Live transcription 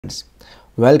friends,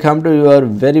 welcome to your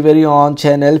very own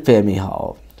channel Femi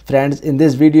How. Friends, in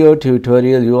this video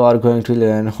tutorial you are going to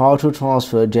learn how to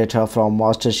transfer data from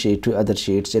master sheet to other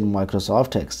sheets in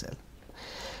Microsoft Excel.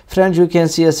 Friends, you can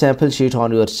see a sample sheet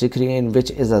on your screen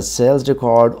which is a sales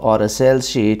record or a sales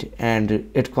sheet, and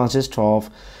it consists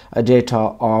of a data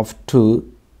of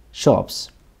two shops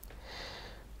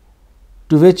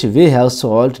to which we have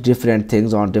sold different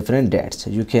things on different dates.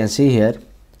 You can see here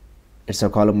it's a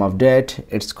column of date,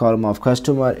 it's column of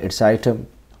customer, it's item,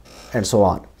 and so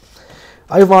on.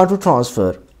 I want to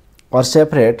transfer or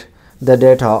separate the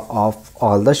data of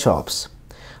all the shops.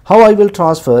 How I will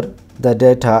transfer the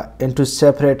data into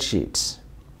separate sheets?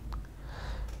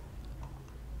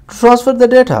 To transfer the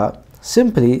data,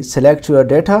 simply select your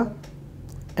data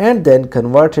and then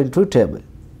convert into table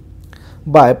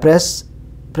by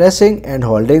pressing and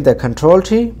holding the Ctrl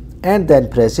T and then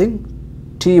pressing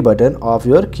T button of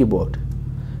your keyboard.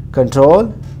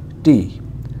 Ctrl T.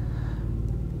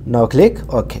 Now click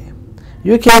OK.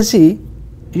 You can see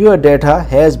your data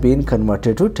has been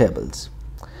converted to tables.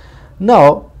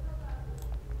 Now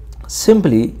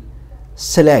simply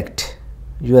select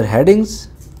your headings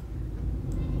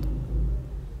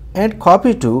and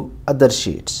copy to other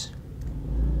sheets.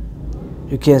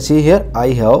 You can see here I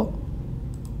have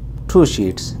two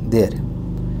sheets there.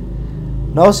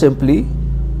 Now simply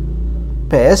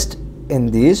paste in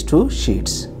these two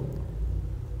sheets.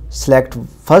 Select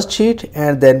first sheet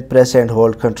and then press and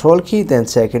hold Ctrl key, then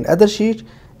second other sheet,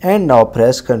 and now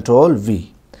press Ctrl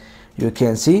V. You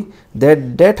can see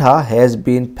that data has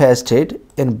been pasted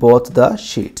in both the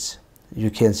sheets. You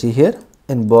can see here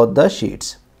in both the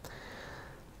sheets.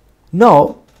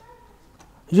 Now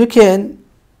you can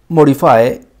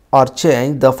modify or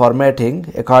change the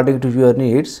formatting according to your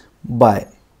needs by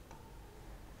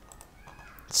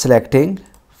selecting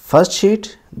first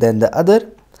sheet, then the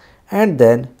other, and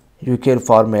then you can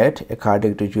format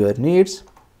according to your needs.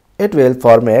 It will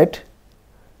format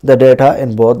the data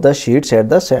in both the sheets at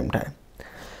the same time.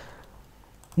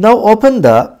 Now open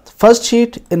the first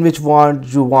sheet in which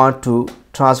you want to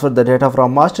transfer the data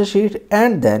from master sheet,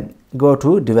 and then go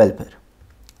to developer.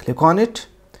 Click on it.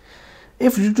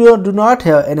 If you do not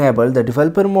have enabled the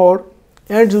developer mode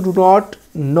and you do not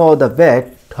know the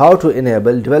way how to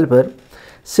enable developer,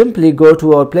 simply go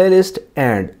to our playlist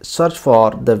and search for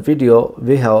the video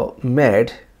we have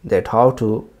made that how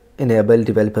to enable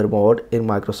developer mode in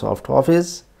Microsoft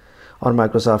Office or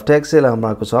Microsoft Excel or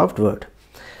Microsoft Word.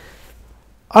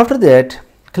 After that,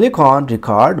 click on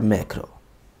record macro.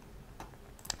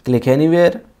 Click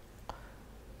anywhere,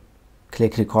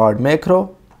 click record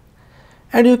macro,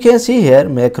 and you can see here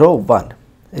macro 1.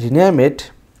 Rename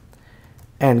it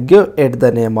and give it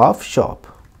the name of shop.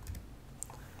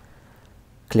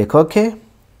 Click OK.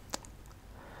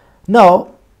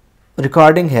 Now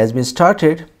recording has been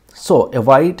started, so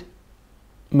avoid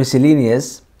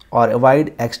miscellaneous or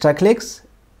avoid extra clicks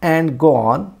and go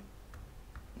on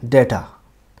data.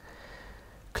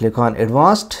 Click on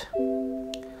advanced.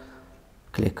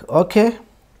 Click OK.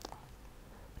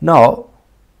 Now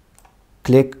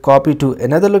click copy to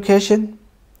another location.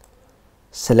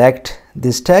 Select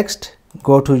this text,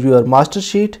 go to your master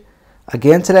sheet,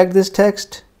 again select this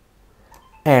text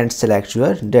and select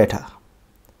your data.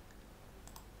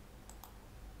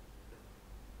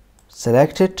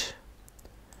 Select it,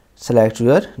 select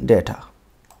your data.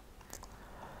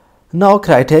 Now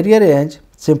criteria range,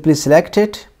 simply select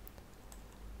it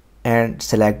and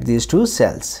select these two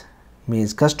cells,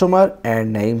 means customer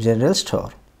and name general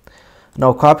store.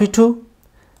 Now copy to,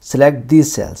 select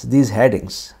these cells, these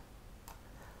headings.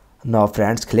 Now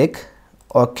friends, click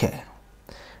OK.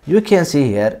 You can see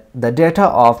here the data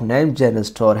of name general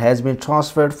store has been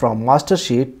transferred from master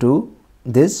sheet to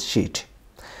this sheet.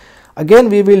 Again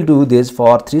we will do this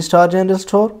for 3-star general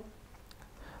store.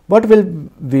 What will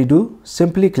we do?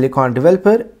 Simply click on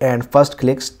developer and first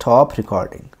click stop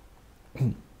recording.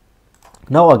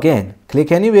 Now again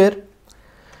click anywhere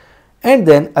and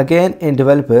then again in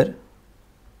developer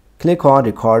click on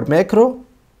record macro.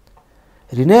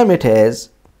 Rename it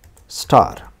as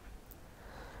star.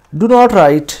 Do not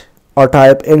write or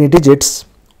type any digits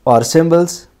or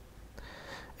symbols.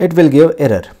 It will give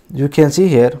error. You can see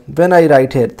here when I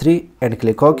write here 3 and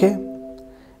click OK,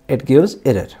 it gives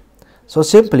error. So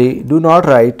simply do not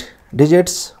write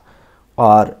digits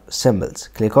or symbols.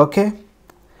 Click OK.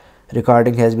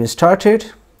 Recording has been started.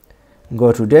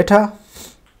 Go to data,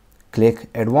 click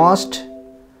advanced,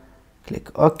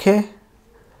 click OK.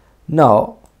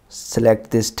 Now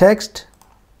select this text.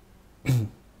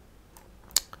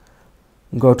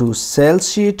 Go to sales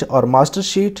sheet or master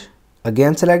sheet,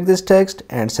 again select this text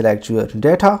and select your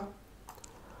data.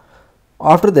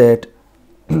 After that,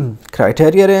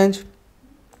 criteria range,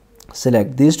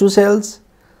 select these two cells,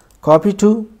 copy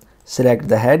to, select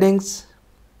the headings,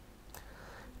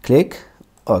 click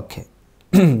OK.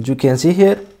 You can see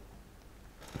here,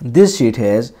 this sheet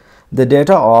has the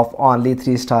data of only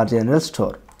 3-star general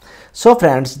store. So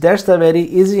friends, that's the very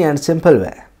easy and simple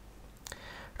way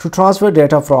to transfer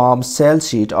data from sales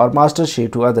sheet or master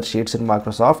sheet to other sheets in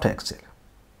Microsoft Excel.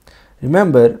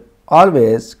 Remember,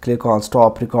 always click on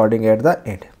stop recording at the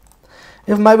end.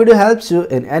 If my video helps you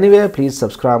in any way, please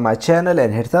subscribe my channel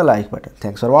and hit the like button.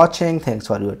 Thanks for watching. Thanks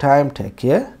for your time. Take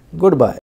care. Goodbye.